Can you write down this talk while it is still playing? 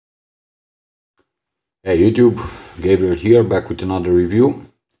Hey YouTube, Gabriel here, back with another review.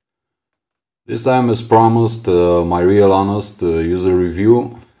 This time, as promised, my real honest user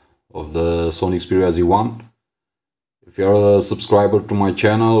review of the Sony Xperia Z1. If you are a subscriber to my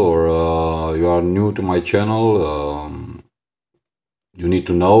channel or you are new to my channel, you need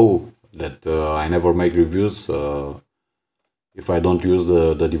to know that I never make reviews if I don't use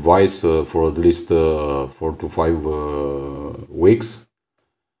the device for at least 4 to 5 weeks.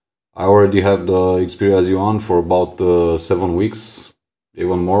 I already have the Xperia Z1 for about 7 weeks,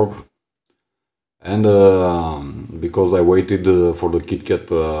 even more. And because I waited for the KitKat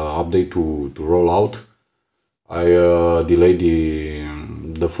update to roll out, I delayed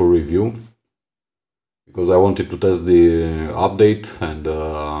the full review because I wanted to test the update and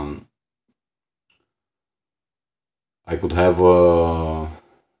I could have a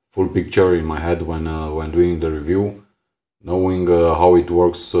full picture in my head when doing the review, knowing how it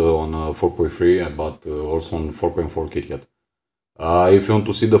works on 4.3 but also on 4.4 KitKat. If you want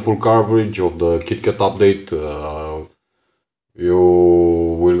to see the full coverage of the KitKat update, you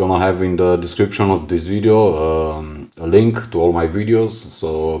will gonna have in the description of this video a link to all my videos,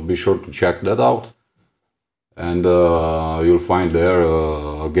 so be sure to check that out. And you'll find there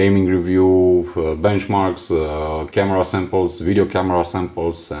a gaming review, benchmarks, camera samples, video camera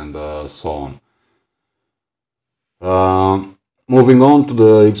samples, and so on. Moving on to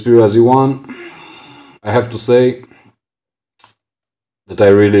the Xperia Z1, I have to say that I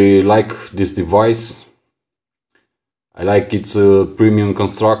really like this device. I like its premium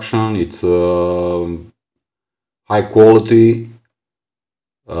construction, its high quality.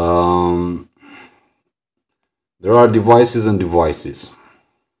 There are devices and devices.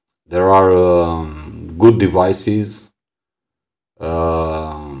 There are good devices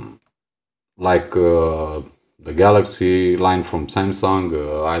like the Galaxy line from Samsung,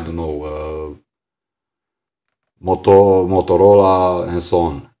 I don't know, Motorola, and so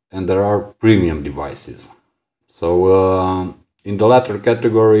on. And there are premium devices. So in the latter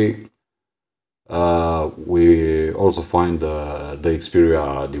category, we also find the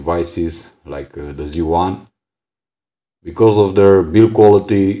Xperia devices like the Z1, because of their build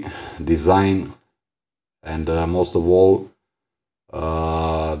quality, design, and most of all,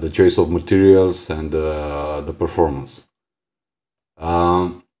 the choice of materials and the performance.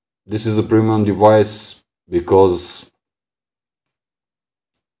 This is a premium device because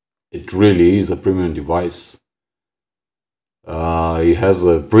it really is a premium device. It has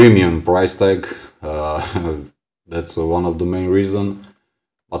a premium price tag, that's one of the main reasons,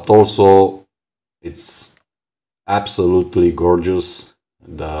 but also it's absolutely gorgeous.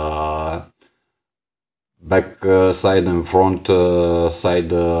 The back side and front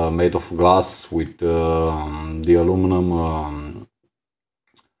side made of glass with the aluminum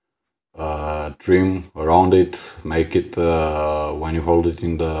trim around it, make it when you hold it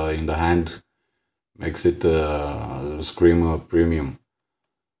in the hand, makes it scream premium.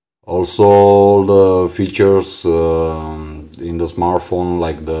 Also, all the features in the smartphone,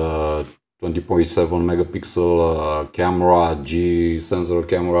 like the 20.7 megapixel camera,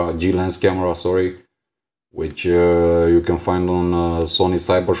 G-lens camera, sorry, which you can find on Sony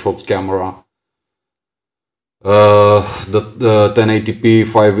Cybershots camera. The 1080p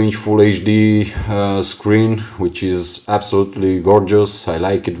 5-inch Full HD screen, which is absolutely gorgeous. I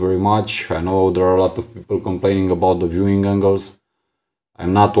like it very much. I know there are a lot of people complaining about the viewing angles.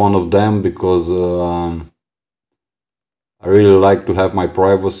 I'm not one of them because I really like to have my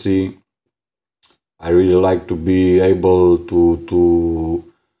privacy. I really like to be able to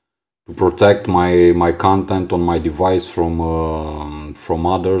protect my content on my device from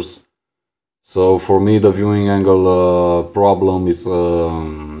others. So for me, the viewing angle problem is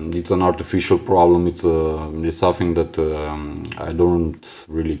it's an artificial problem. It's something that I don't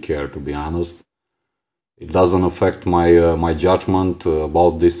really care, to be honest. It doesn't affect my judgment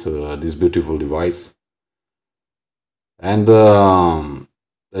about this beautiful device. And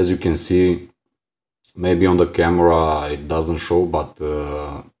as you can see, maybe on the camera it doesn't show, but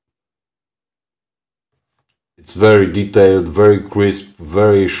it's very detailed, very crisp,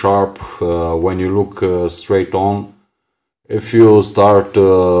 very sharp when you look straight on. If you start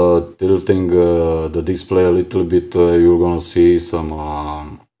tilting the display a little bit, you're gonna see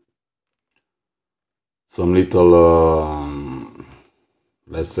some little,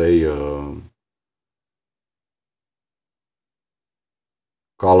 let's say,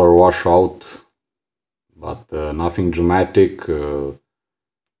 color washout, but nothing dramatic.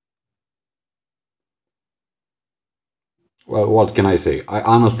 Well, what can I say? I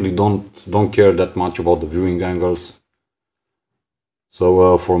honestly don't care that much about the viewing angles.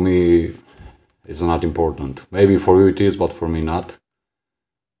 So for me, it's not important. Maybe for you it is, but for me not.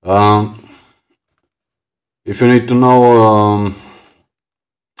 Um, if you need to know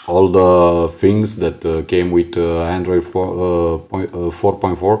all the things that came with Android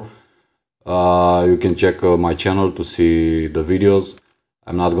 4.4, you can check my channel to see the videos.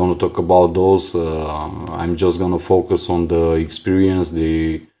 I'm not going to talk about those. I'm just going to focus on the experience,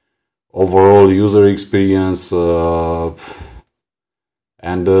 the overall user experience,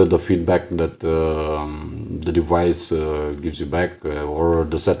 and the feedback that the device gives you back, or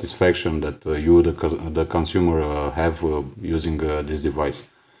the satisfaction that you, the consumer, have using this device.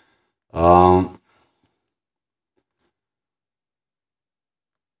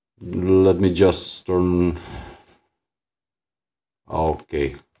 Let me just turn.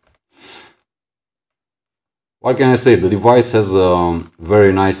 Okay. What can I say? The device has a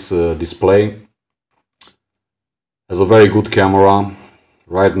very nice display, has a very good camera.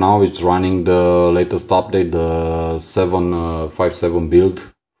 Right now it's running the latest update, the 757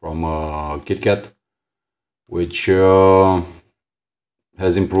 build from KitKat, which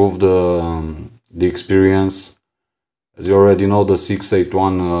has improved the experience. As you already know, the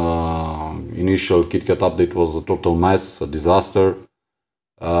 681 initial KitKat update was a total mess, a disaster.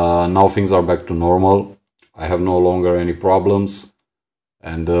 Now things are back to normal. I have no longer any problems,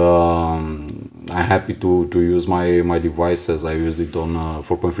 and I'm happy to use my device as I used it on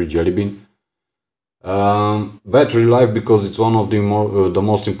 4.3 Jelly Bean. Battery life, because it's one of the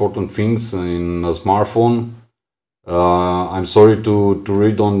most important things in a smartphone. I'm sorry to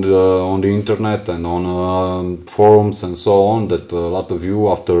read on the internet and on forums and so on that a lot of you,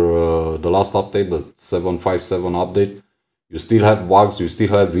 after the last update, the 757 update, you still have bugs, you still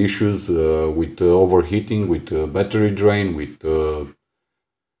have issues with overheating, with battery drain, with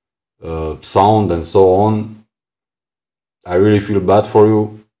sound and so on. I really feel bad for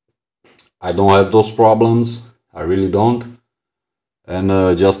you. I don't have those problems, I really don't.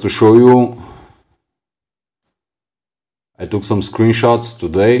 And just to show you, I took some screenshots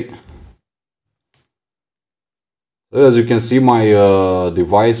today. As you can see, my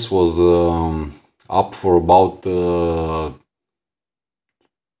device was up for about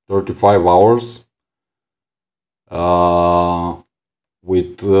 35 hours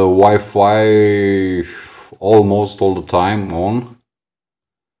with Wi-Fi almost all the time on,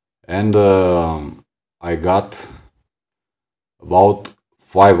 and I got about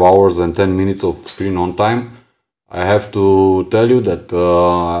 5 hours and 10 minutes of screen on time. I have to tell you that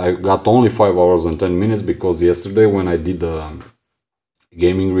I got only 5 hours and 10 minutes because yesterday when I did a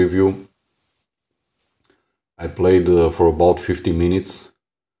gaming review, I played for about 50 minutes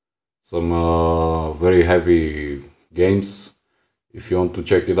some very heavy games. If you want to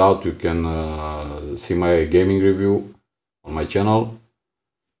check it out, you can see my gaming review on my channel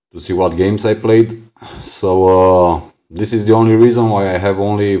to see what games I played. So this is the only reason why I have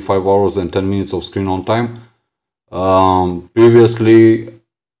only 5 hours and 10 minutes of screen on time. Previously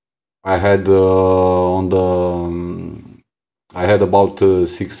I had I had about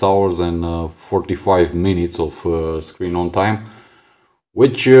 6 hours and 45 minutes of screen on time,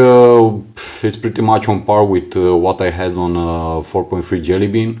 which is pretty much on par with what I had on 4.3 Jelly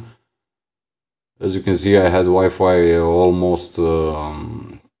Bean. As you can see, I had Wi-Fi almost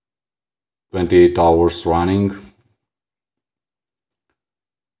 28 hours running.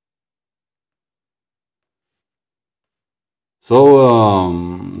 So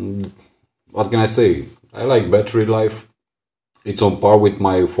what can I say? I like battery life. It's on par with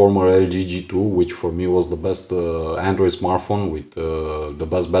my former LG G2, which for me was the best Android smartphone with the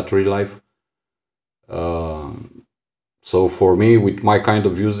best battery life. So for me, with my kind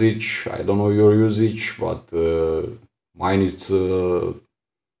of usage, I don't know your usage, but mine is,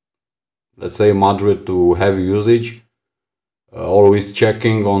 let's say, moderate to heavy usage. Always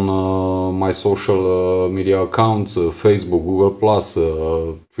checking on my social media accounts, Facebook,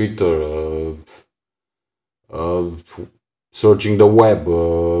 Google+, Twitter, searching the web,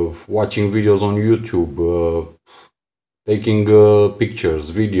 watching videos on YouTube, taking pictures,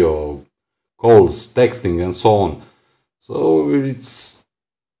 video, calls, texting, and so on. So it's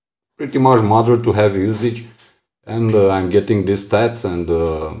pretty much moderate to heavy usage, and I'm getting these stats, and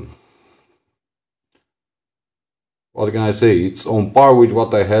what can I say? It's on par with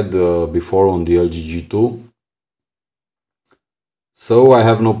what I had before on the LG G2. So I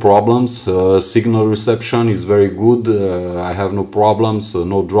have no problems. Signal reception is very good. I have no problems,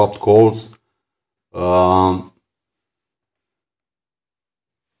 no dropped calls. I'm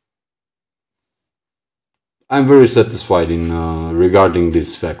very satisfied in regarding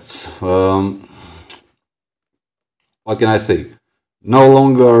these facts. What can I say? No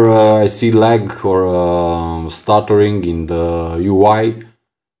longer I see lag or stuttering in the UI,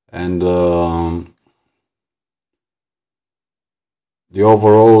 and the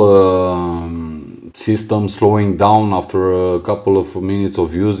overall system slowing down after a couple of minutes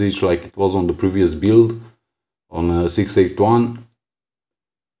of usage, like it was on the previous build on 681.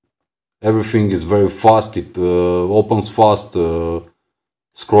 Everything is very fast, it opens fast,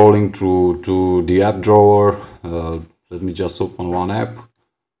 scrolling through to the app drawer. Let me just open one app.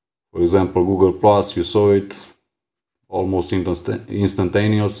 For example, Google Plus, you saw it almost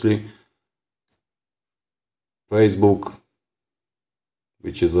instantaneously. Facebook,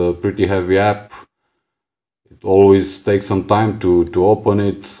 which is a pretty heavy app. It always takes some time to open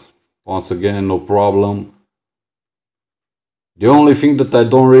it. Once again, no problem. The only thing that I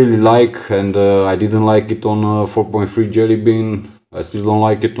don't really like, and I didn't like it on 4.3 Jelly Bean, I still don't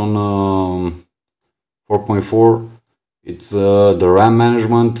like it on 4.4, it's the RAM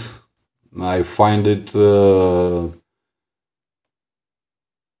management. I find it to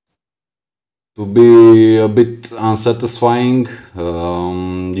be a bit unsatisfying.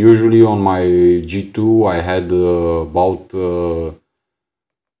 Usually on my G2 I had about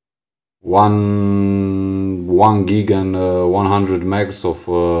 1 gig and 100 megs of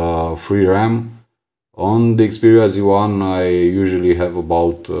free RAM. On the Xperia Z1 I usually have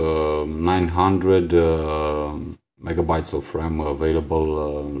about 900 megabytes of RAM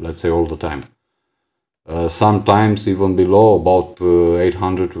available, let's say all the time. Sometimes even below, about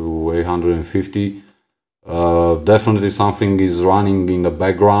 800 to 850. Definitely something is running in the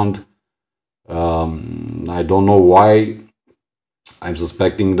background. I don't know why. I'm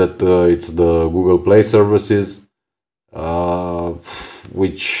suspecting that it's the Google Play services,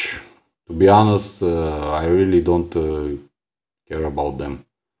 which, to be honest, I really don't care about them.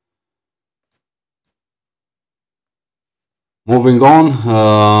 Moving on,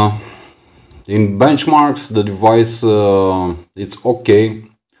 in benchmarks, the device, it's okay.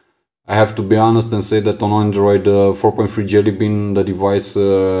 I have to be honest and say that on Android 4.3 Jelly Bean, the device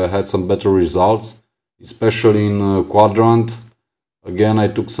had some better results, especially in quadrant. Again, I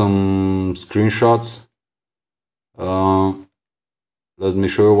took some screenshots. Let me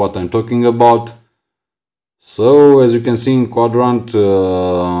show you what I'm talking about. So, as you can see in quadrant,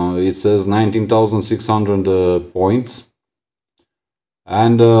 it says 19,600 points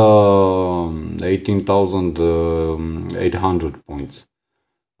and 18,800 points.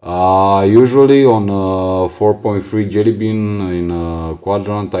 Usually on 4.3 Jelly Bean in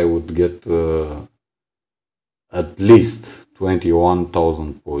quadrant I would get at least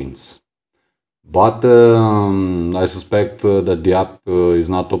 21,000 points. But I suspect that the app is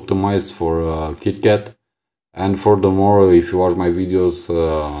not optimized for KitKat. And furthermore, if you watch my videos,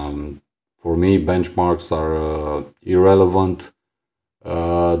 for me benchmarks are irrelevant.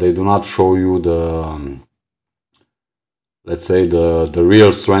 They do not show you the let's say the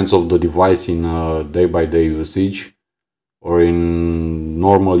real strengths of the device in day-by-day usage or in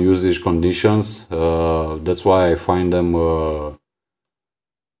normal usage conditions. That's why I find them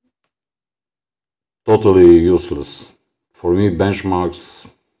totally useless. For me, benchmarks.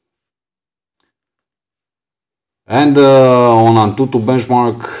 And on Antutu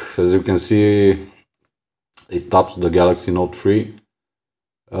benchmark, as you can see, it tops the Galaxy Note 3.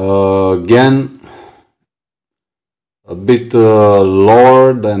 Again, a bit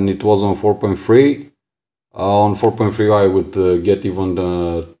lower than it was on 4.3. On 4.3 I would get even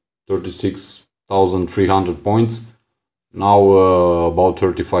 36,300 points. Now about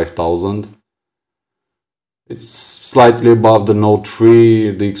 35,000. It's slightly above the Note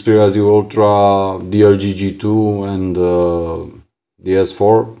 3, the Xperia Z Ultra, the LG G2 and the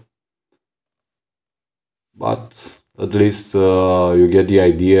S4. But at least you get the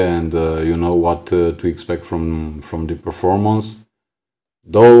idea and you know what to expect from the performance.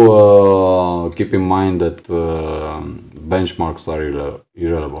 Though keep in mind that benchmarks are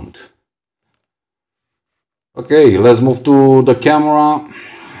irrelevant. Okay, let's move to the camera.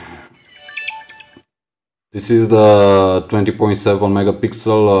 This is the 20.7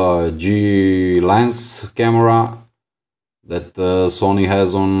 megapixel G lens camera that Sony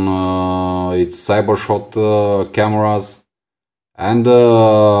has on its CyberShot cameras, and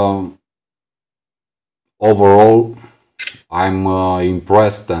overall I'm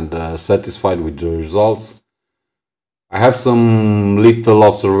impressed and satisfied with the results. I have some little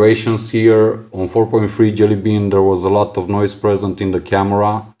observations here. On 4.3 Jelly Bean there was a lot of noise present in the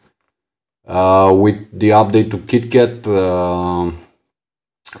camera. With the update to KitKat,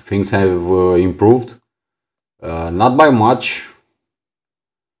 things have improved. Not by much.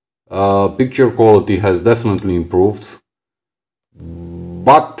 Picture quality has definitely improved.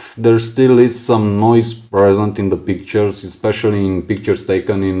 but there still is some noise present in the pictures, especially in pictures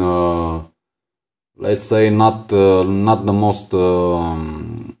taken in let's say not the most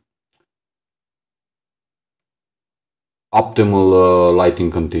optimal lighting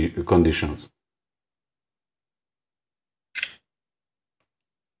conditions.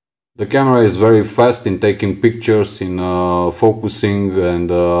 The camera is very fast in taking pictures, in focusing and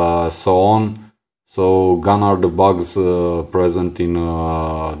so on. So gone are the bugs present in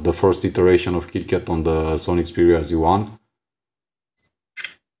the first iteration of KitKat on the Sony Xperia Z1.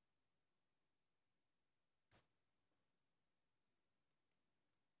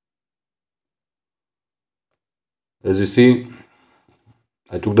 As you see,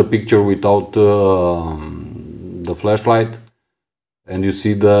 I took the picture without the flashlight, and you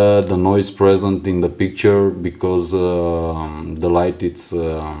see the noise present in the picture because the light it's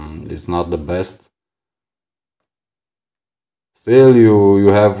not the best. Still, you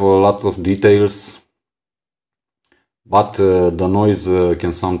have lots of details, but the noise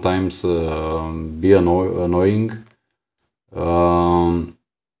can sometimes be annoying.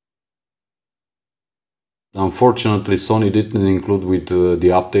 Unfortunately, Sony didn't include with the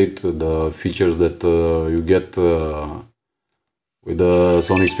update the features that you get with the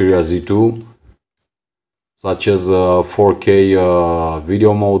Sony Xperia Z2, such as 4K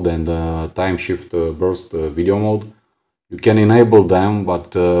video mode and time shift burst video mode. You can enable them,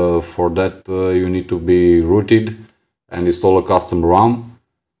 but for that you need to be rooted and install a custom ROM.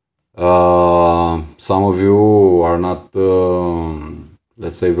 Some of you are not,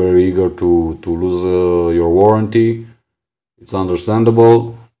 let's say, very eager to lose your warranty. It's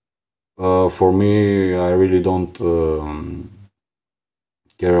understandable. For me, I really don't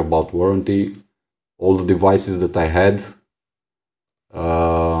care about warranty. All the devices that I had,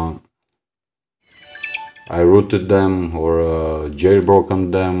 I rooted them or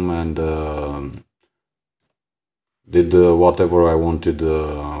jailbroken them and did whatever I wanted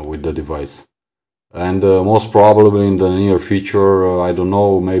with the device. And most probably in the near future, I don't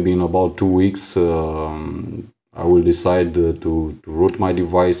know, maybe in about 2 weeks, I will decide to root my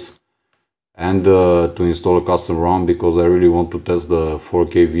device and to install a custom ROM, because I really want to test the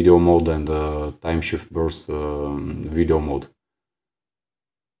 4K video mode and the time shift burst video mode.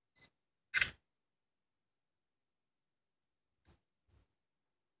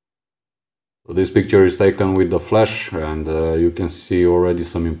 So this picture is taken with the flash, and you can see already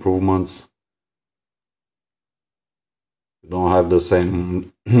some improvements. You don't have the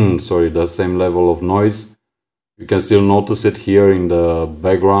same sorry, the same level of noise. You can still notice it here in the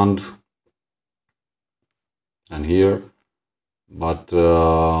background and here, but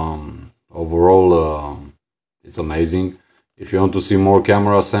overall it's amazing. If you want to see more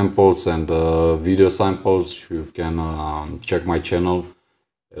camera samples and video samples, you can check my channel,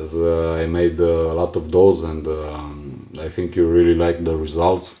 as I made a lot of those, and I think you really like the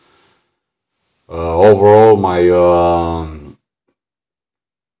results. Overall, my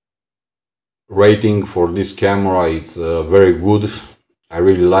rating for this camera, it's very good. I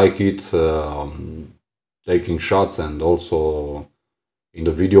really like it, taking shots and also in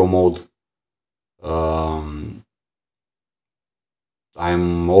the video mode.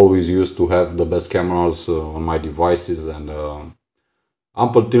 I'm always used to have the best cameras on my devices, and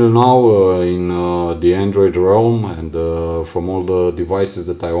up until now in the Android realm, and from all the devices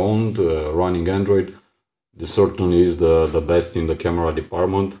that I owned running Android, this certainly is the best in the camera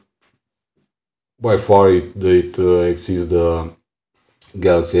department. By far it exceeds the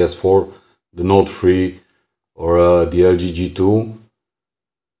Galaxy S4, the Note 3 or the LG G2.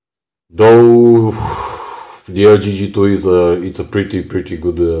 Though the LG G2 it's a pretty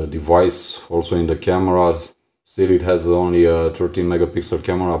good device also in the camera. Still, it has only a 13 megapixel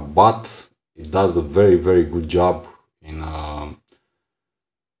camera, but it does a very good job in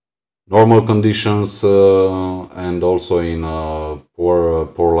normal conditions and also in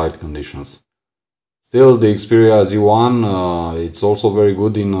poor light conditions. Still, the Xperia Z1 it's also very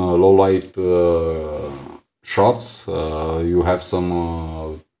good in low light shots. You have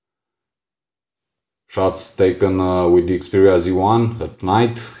some shots taken with the Xperia Z1 at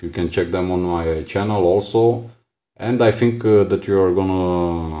night. You can check them on my channel also. And I think that you are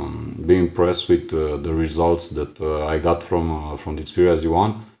gonna be impressed with the results that I got from the Xperia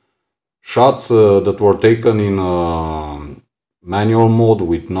Z1. Shots that were taken in manual mode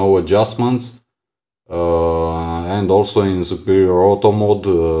with no adjustments, and also in superior auto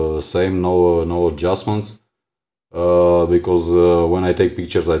mode, same, no adjustments. Because when I take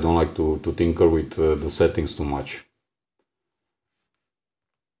pictures, I don't like to tinker with the settings too much.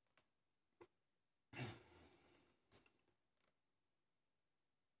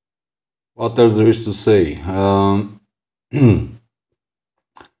 What else there is to say?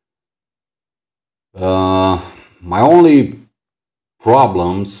 My only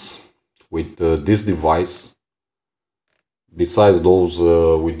problems with this device, besides those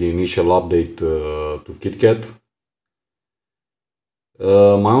with the initial update to KitKat,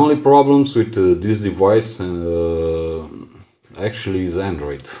 my only problems with this device actually is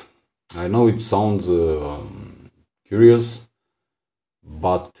Android. I know it sounds curious,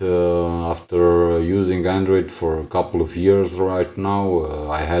 but after using Android for a couple of years right now,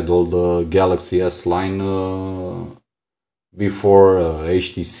 I had all the Galaxy S line before,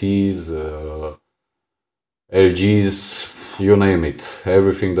 HTCs, LGs, you name it.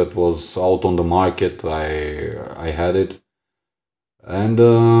 Everything that was out on the market, I had it. And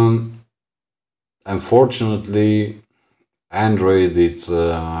unfortunately, Android, it's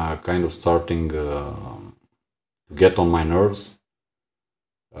kind of starting to get on my nerves.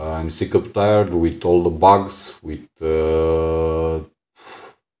 I'm sick of tired with all the bugs, with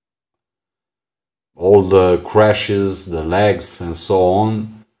all the crashes, the lags, and so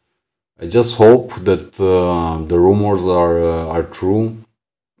on. I just hope that the rumors are true,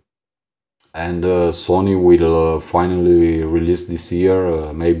 and Sony will finally release this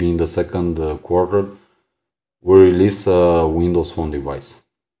year, maybe in the second quarter, will release a Windows Phone device.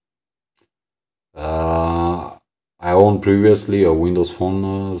 I owned previously a Windows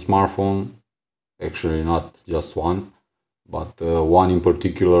Phone smartphone, actually not just one, but one in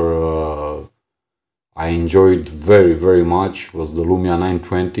particular I enjoyed very, very much, was the Lumia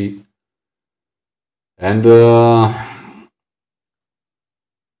 920. And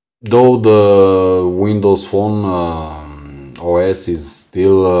though the Windows Phone OS is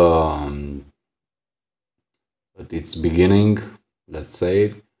still at its beginning, let's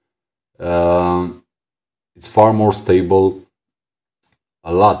say, it's far more stable,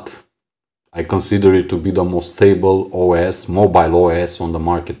 a lot. I consider it to be the most stable OS, mobile OS on the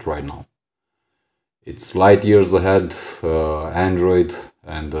market right now. It's light years ahead Android,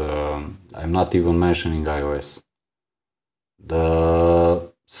 and I'm not even mentioning iOS.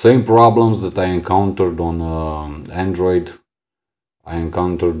 The same problems that I encountered on Android, I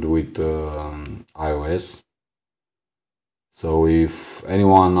encountered with iOS. So if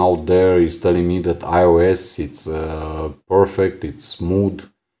anyone out there is telling me that iOS, it's perfect, it's smooth,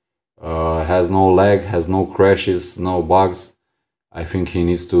 has no lag, has no crashes, no bugs, I think he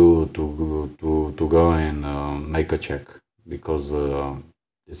needs to go and make a check, because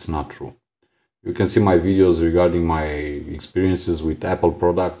it's not true. You can see my videos regarding my experiences with Apple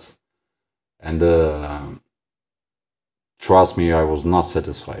products, and trust me, I was not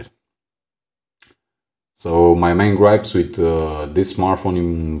satisfied. So my main gripes with this smartphone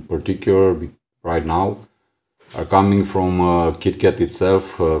in particular right now are coming from KitKat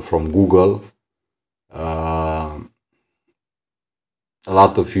itself, from Google. A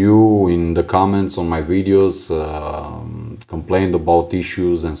lot of you in the comments on my videos complained about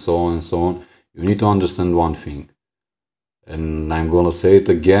issues and so on and so on. You need to understand one thing, and I'm gonna say it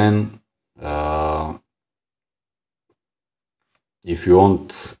again. If you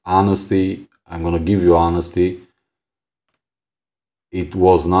want honesty, I'm gonna give you honesty. It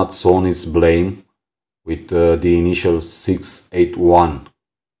was not Sony's blame with the initial 681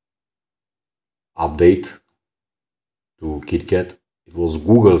 update to KitKat. It was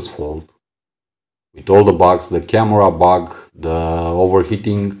Google's fault, with all the bugs, the camera bug, the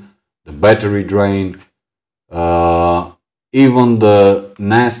overheating, the battery drain, even the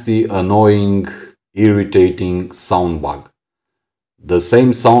nasty, annoying, irritating sound bug. The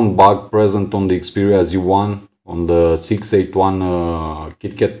same sound bug present on the Xperia Z1, on the 681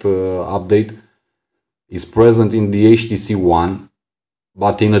 KitKat update, is present in the HTC One,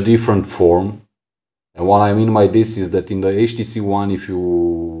 but in a different form. And what I mean by this is that in the HTC One, if you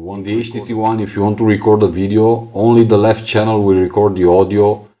want to record a video, only the left channel will record the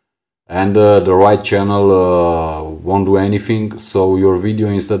audio, and the right channel won't do anything. So your video,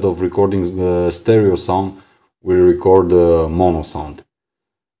 instead of recording stereo sound, will record mono sound.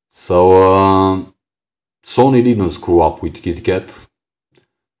 So Sony didn't screw up with KitKat.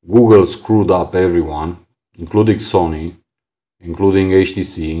 Google screwed up everyone, including Sony, including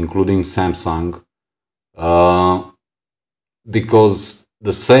HTC, including Samsung. Because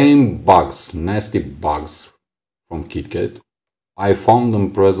the same bugs, nasty bugs from KitKat, I found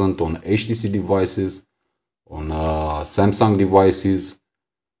them present on HTC devices, on Samsung devices,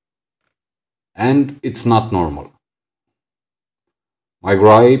 and it's not normal. My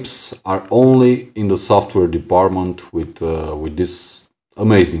gripes are only in the software department with this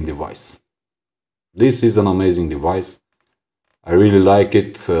amazing device. This is an amazing device. I really like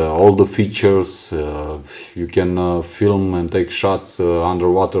it. All the features. You can film and take shots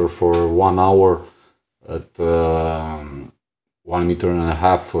underwater for 1 hour at 1.5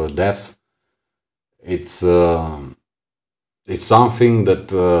 meter depth. It's something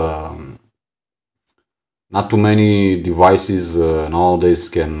that not too many devices nowadays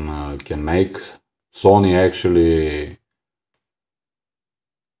can make. Sony actually,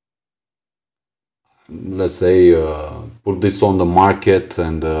 let's say, put this on the market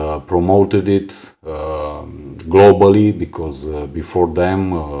and promoted it globally, because before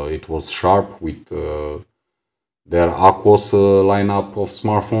them it was Sharp with their Aquos lineup of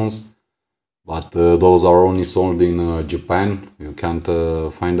smartphones, but those are only sold in Japan. You can't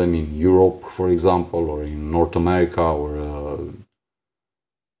find them in Europe, for example, or in North America or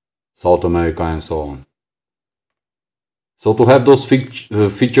South America and so on. So to have those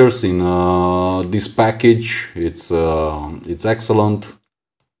features in this package, it's excellent.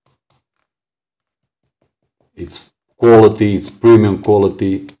 It's quality, it's premium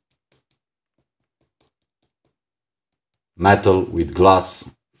quality, metal with glass.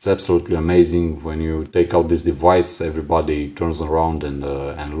 It's absolutely amazing. When you take out this device, everybody turns around and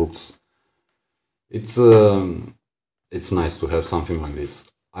looks. It's nice to have something like this.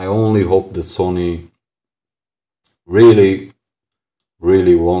 I only hope that Sony really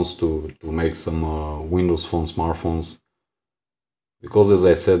wants to make some Windows Phone smartphones, because as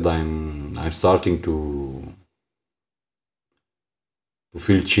I said, I'm starting to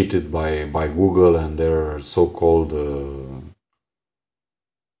feel cheated by Google and their so-called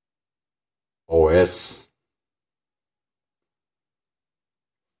OS.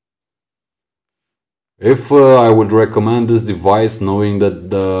 If I would recommend this device, knowing that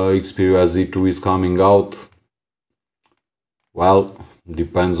the Xperia Z2 is coming out, well,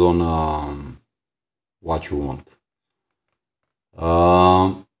 depends on what you want.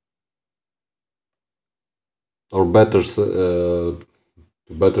 Or better, to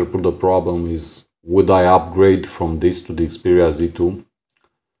better put the problem is, would I upgrade from this to the Xperia Z2?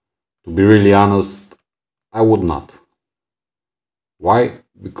 To be really honest, I would not. Why?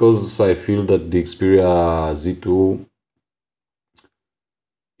 Because I feel that the Xperia Z2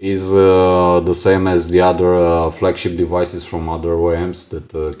 is the same as the other flagship devices from other OEMs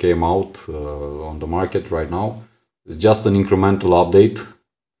that came out on the market right now. It's just an incremental update.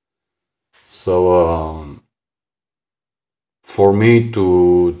 So for me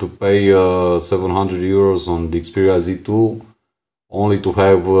to pay 700 euros on the Xperia Z2 only to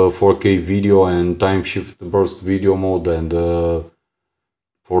have 4K video and time shift burst video mode, and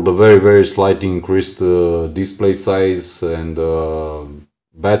for the very slightly increased display size and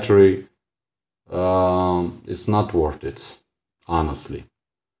battery, it's not worth it, honestly.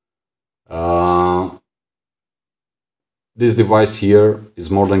 This device here is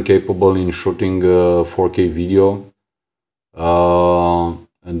more than capable in shooting 4K video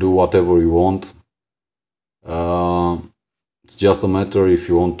and do whatever you want. It's just a matter if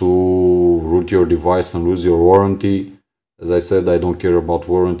you want to root your device and lose your warranty. As I said, I don't care about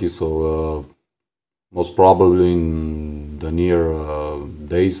warranty, so most probably in the near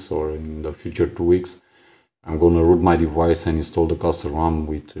days or in the future 2 weeks, I'm gonna root my device and install the custom ROM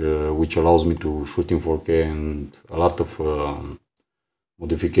which allows me to shoot in 4K and a lot of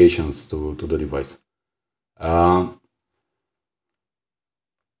modifications to the device.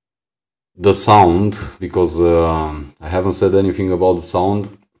 The sound, because I haven't said anything about the sound.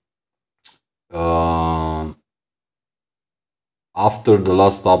 After the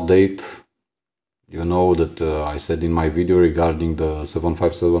last update, you know that I said in my video regarding the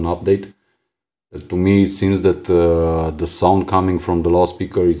 757 update, to me it seems that the sound coming from the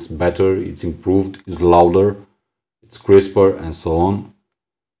loudspeaker is better, it's improved, it's louder, it's crisper and so on.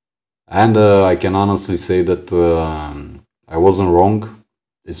 And I can honestly say that I wasn't wrong.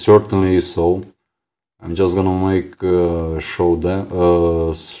 It certainly is so. I'm just gonna make a short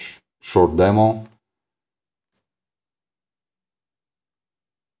demo.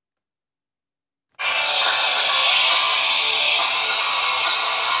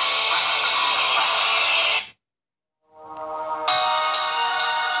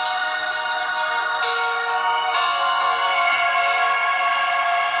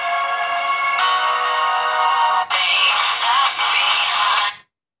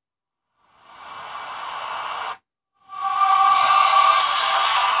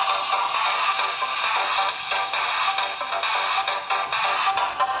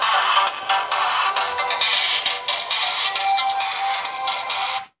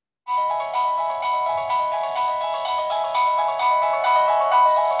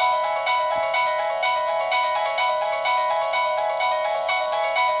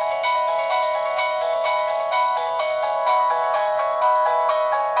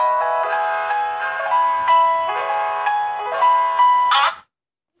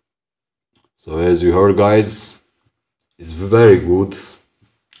 as you heard, guys, it's very good.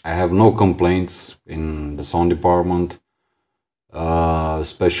 I have no complaints in the sound department,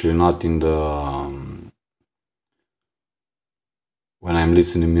 especially not in the when I'm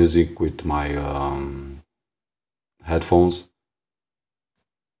listening music with my headphones.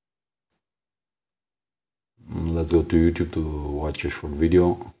 Let's go to YouTube to watch a short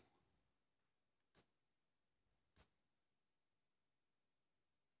video.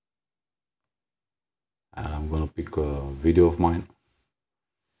 And I'm gonna pick a video of mine.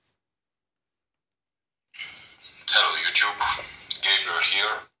 Hello YouTube, Gabriel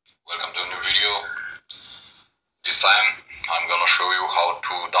here. Welcome to a new video. This time I'm gonna show you how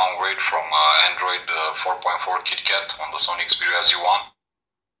to downgrade from Android 4.4 KitKat on the Sony Xperia Z1.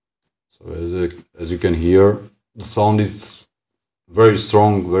 So as you can hear, the sound is very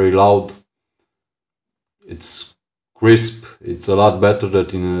strong, very loud. It's crisp. It's a lot better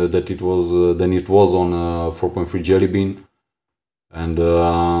than it was on 4.3 Jelly Bean, and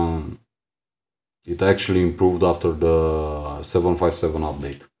it actually improved after the 757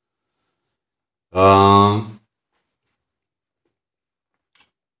 update.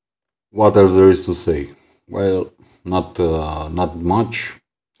 What else there is to say? Well, not much.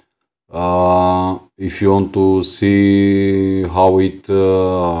 If you want to see how it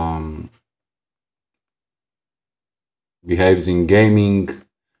behaves in gaming,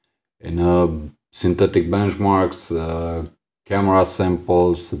 in synthetic benchmarks, camera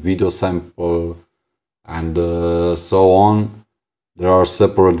samples, video sample, and so on, there are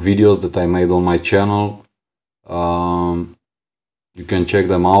separate videos that I made on my channel. You can check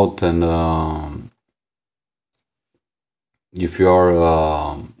them out, and if you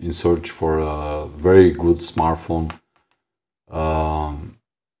are in search for a very good smartphone, I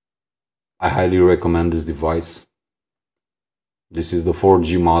highly recommend this device. This is the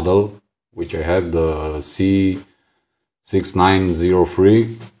 4G model, which I have, the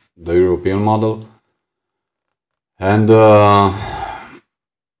C6903, the European model. And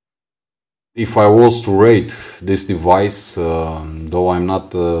if I was to rate this device, though I'm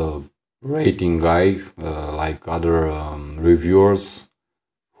not a rating guy like other reviewers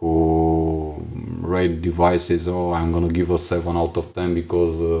who rate devices, oh, I'm gonna give a 7 out of 10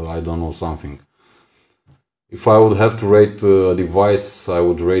 because I don't know something. If I would have to rate a device, I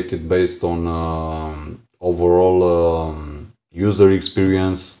would rate it based on overall user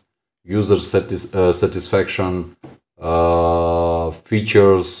experience, user satisfaction,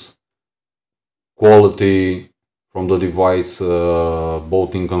 features, quality from the device,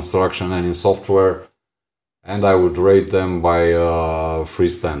 both in construction and in software, and I would rate them by 3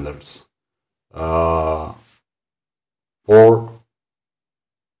 standards. 4,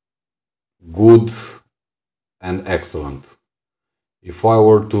 good, and excellent. If I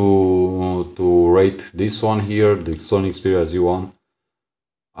were to rate this one here, the Sony Xperia Z1,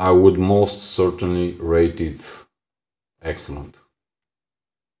 I would most certainly rate it excellent.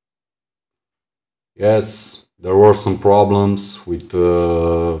 Yes, there were some problems with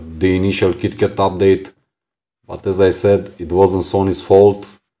the initial KitKat update, but as I said, it wasn't Sony's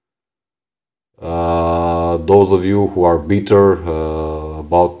fault. Those of you who are bitter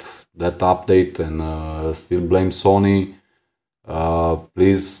about that update and still blame Sony,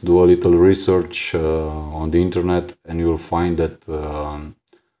 please do a little research on the internet, and you'll find that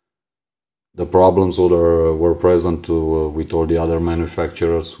the problems were present with all the other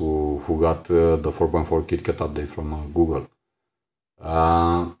manufacturers who got the 4.4 KitKat update from Google.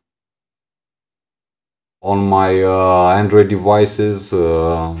 On my Android devices,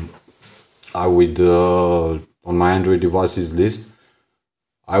 I would on my Android devices list,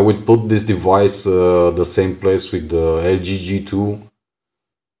 I would put this device the same place with the LG G2,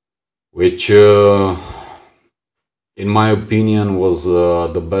 which in my opinion was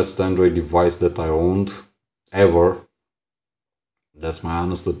the best Android device that I owned ever. That's my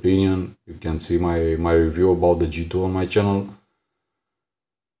honest opinion. You can see my review about the G2 on my channel.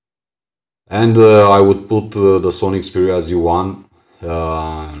 And I would put the Sony Xperia Z1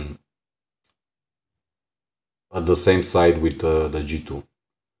 at the same side with the G2.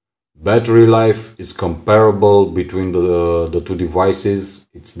 Battery life is comparable between the two devices.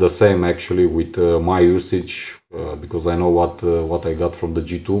 It's the same actually with my usage, because I know what I got from the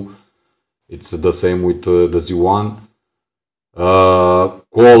G2. It's the same with the Z1.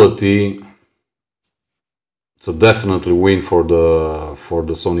 Quality, it's a definitely win for the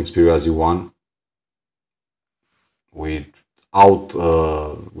Sony Xperia Z1.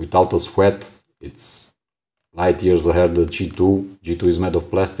 Without a sweat, it's light years ahead of the G2. G2 is made of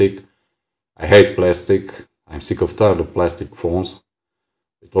plastic. I hate plastic. I'm sick of tired of plastic phones.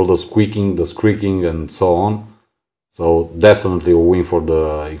 with all the squeaking, the squeaking, and so on. So definitely a win for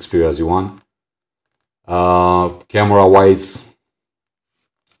the Xperia Z1. Camera wise,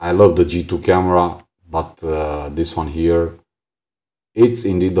 I love the G2 camera, but this one here, it's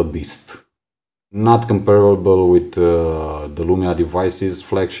indeed a beast. Not comparable with the Lumia devices,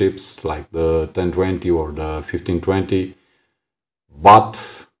 flagships like the 1020 or the 1520,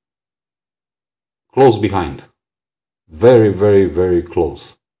 but close behind. Very, very, very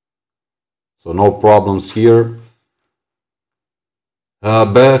close. So no problems here.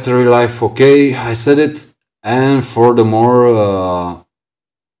 Battery life, okay, I said it. And furthermore,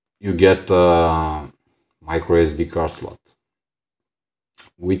 you get micro SD card slot,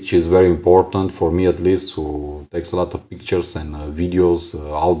 which is very important for me, at least, who takes a lot of pictures and videos,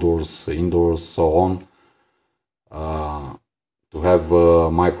 outdoors, indoors, so on. To have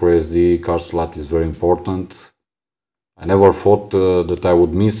a micro SD card slot is very important. I never thought that I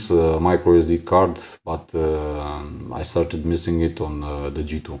would miss a micro SD card, but I started missing it on the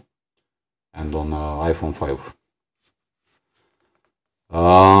G2 and on iPhone 5.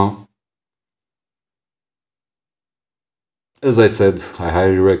 As I said, I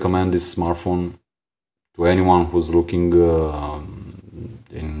highly recommend this smartphone to anyone who's looking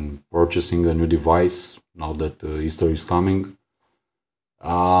in purchasing a new device now that Easter is coming.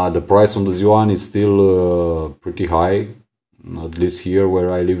 The price on the Z1 is still pretty high, at least here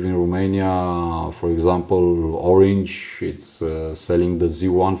where I live in Romania. For example, Orange, it's selling the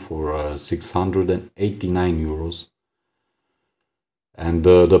Z1 for 689 euros. And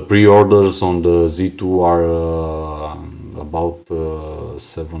the pre-orders on the Z2 are about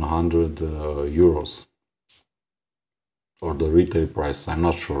 700 euros. Or the retail price, I'm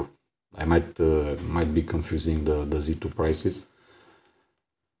not sure. I might be confusing the Z2 prices.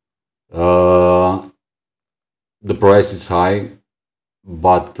 The price is high,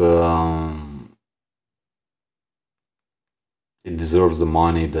 but it deserves the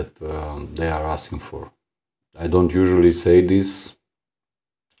money that they are asking for. I don't usually say this,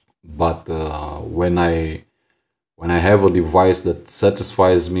 but when I have a device that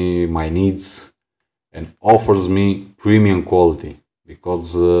satisfies me, my needs, and offers me premium quality,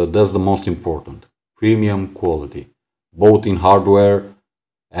 because that's the most important, premium quality, both in hardware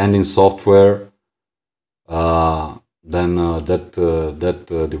and in software, then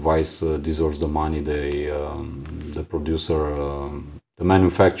that device deserves the money the producer, the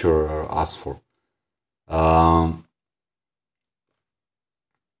manufacturer asks for.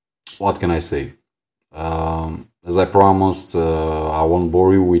 What can I say? As I promised, I won't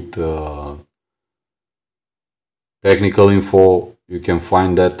bore you with technical info. You can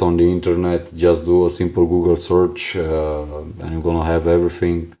find that on the internet. Just do a simple Google search and you're gonna have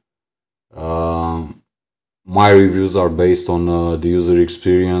everything. My reviews are based on the user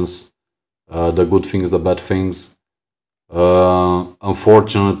experience, the good things, the bad things.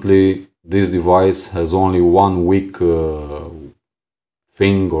 Unfortunately, this device has only one weak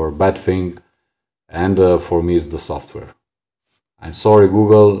thing or bad thing, and for me it's the software. I'm sorry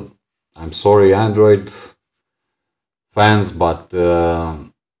Google, I'm sorry Android fans, but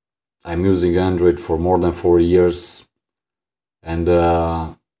I'm using Android for more than 4 years, and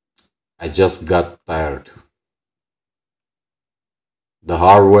I just got tired. The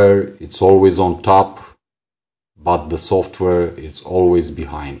hardware, it's always on top, but the software is always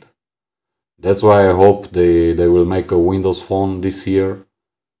behind. That's why I hope they will make a Windows Phone this year,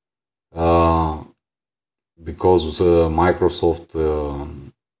 because Microsoft,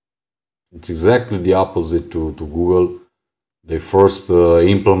 it's exactly the opposite to Google. They first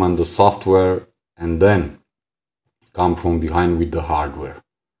implement the software and then come from behind with the hardware.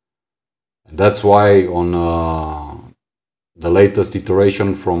 And that's why on the latest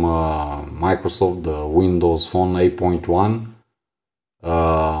iteration from Microsoft, the Windows Phone 8.1,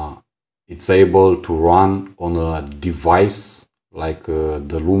 it's able to run on a device like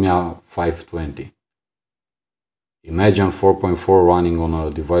the Lumia 520. Imagine 4.4 running on a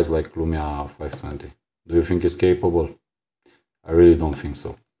device like Lumia 520. Do you think it's capable? I really don't think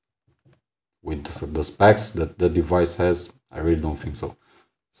so. With the specs that the device has, I really don't think so.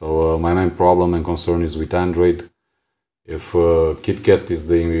 So my main problem and concern is with Android. If KitKat is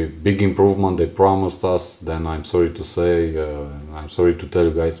the big improvement they promised us, then I'm sorry to say, I'm sorry to tell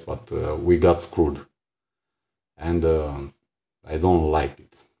you guys, but we got screwed. And I don't like it.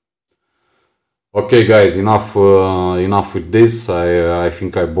 Okay guys, enough with this. I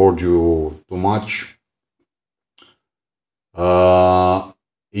think I bored you too much.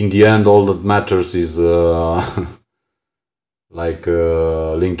 In the end, all that matters is like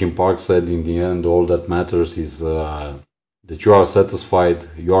Linkin Park said, in the end all that matters is that you are satisfied,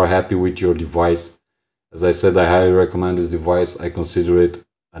 you are happy with your device. As I said, I highly recommend this device. I consider it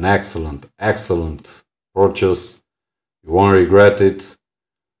an excellent purchase. You won't regret it.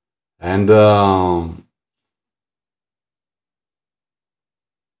 And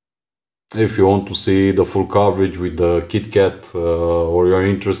if you want to see the full coverage with the KitKat, or you're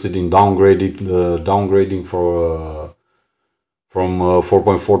interested in downgrading from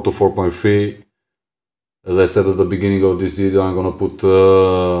 4.4 to 4.3, as I said at the beginning of this video, I'm gonna put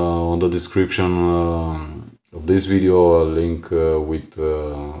on the description of this video a link with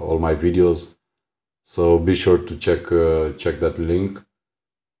all my videos. So be sure to check that link.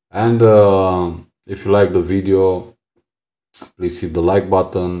 And if you like the video, please hit the like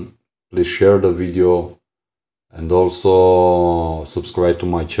button, please share the video, and also subscribe to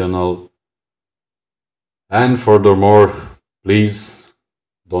my channel. And furthermore, please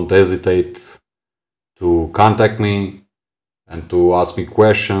don't hesitate to contact me and to ask me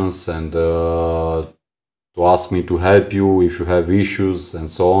questions, and to ask me to help you if you have issues and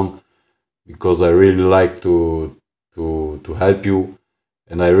so on, because I really like to help you,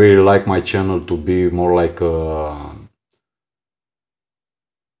 and I really like my channel to be more like a,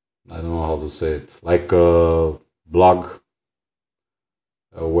 I don't know how to say it, like a blog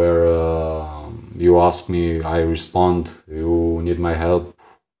where you ask me, I respond, you need my help,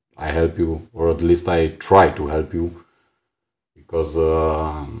 I help you, or at least I try to help you, because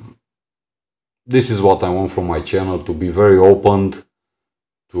this is what I want from my channel, to be very open,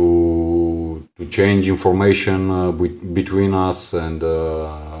 to change information between us, and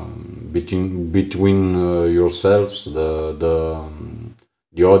between yourselves,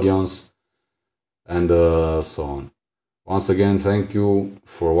 the audience, and so on. Once again, thank you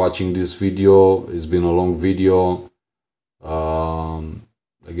for watching this video. It's been a long video.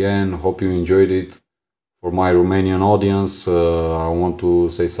 Again, hope you enjoyed it. For my Romanian audience, I want to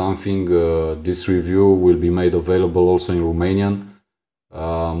say something. This review will be made available also in Romanian.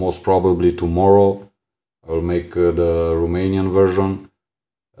 Most probably tomorrow I will make the Romanian version.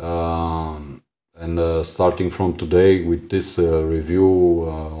 And starting from today with this review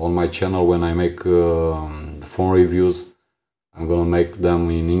on my channel, when I make phone reviews, I'm gonna make them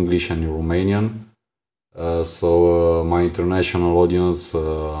in English and in Romanian. So my international audience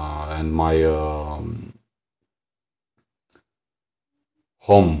and my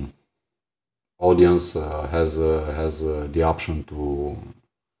home audience has the option to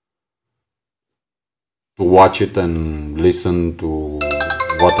watch it and listen to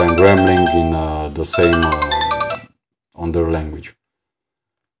what I'm rambling in the same on their language.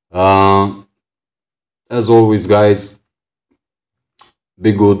 As always, guys,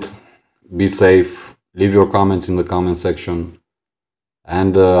 be good, be safe, leave your comments in the comment section,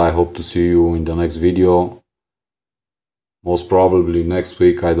 and I hope to see you in the next video. Most probably next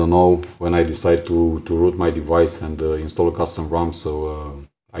week, I don't know, when I decide to root my device and install a custom ROM, so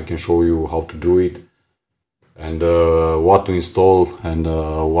I can show you how to do it, and what to install, and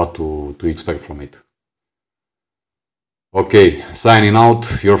what to expect from it. Okay, signing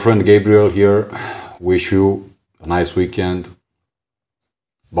out, your friend Gabriel here. Wish you a nice weekend.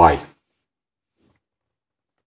 Bye.